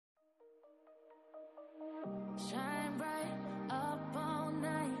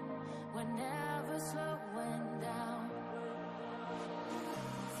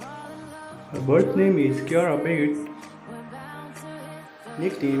Her birth name is Kiera Bridget,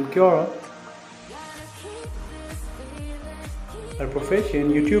 nickname Kiera. Her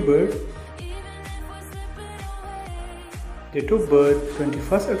profession YouTuber. Date of birth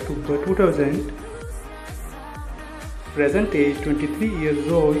 21st October 2000. Present age 23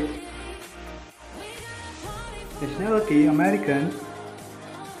 years old. Nationality American.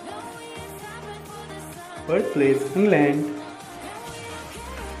 Birthplace England.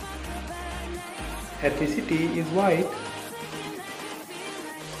 Ethnicity is white.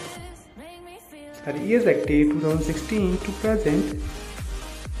 Her years active 2016 to present.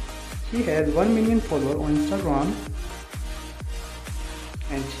 She has 1 million followers on Instagram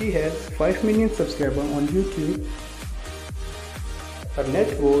and she has 5 million subscribers on YouTube. Her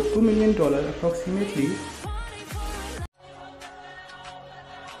net worth $2 million approximately.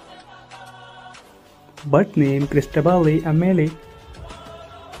 Birth name Christabel Emmali,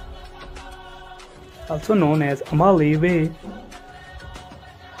 also known as Emmali Way.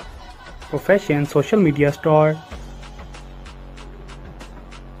 Profession social media star.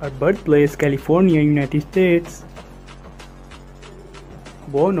 Her birthplace California, United States.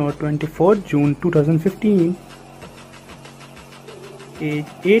 Born on 24th June 2015. Age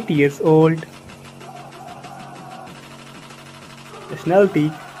 8 years old.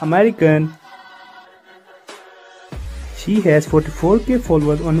 Nationality American. She has 44k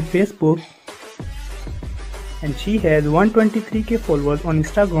followers on Facebook and she has 123k followers on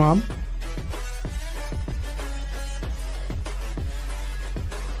Instagram.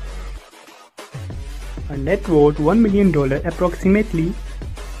 Her net worth $1 million approximately.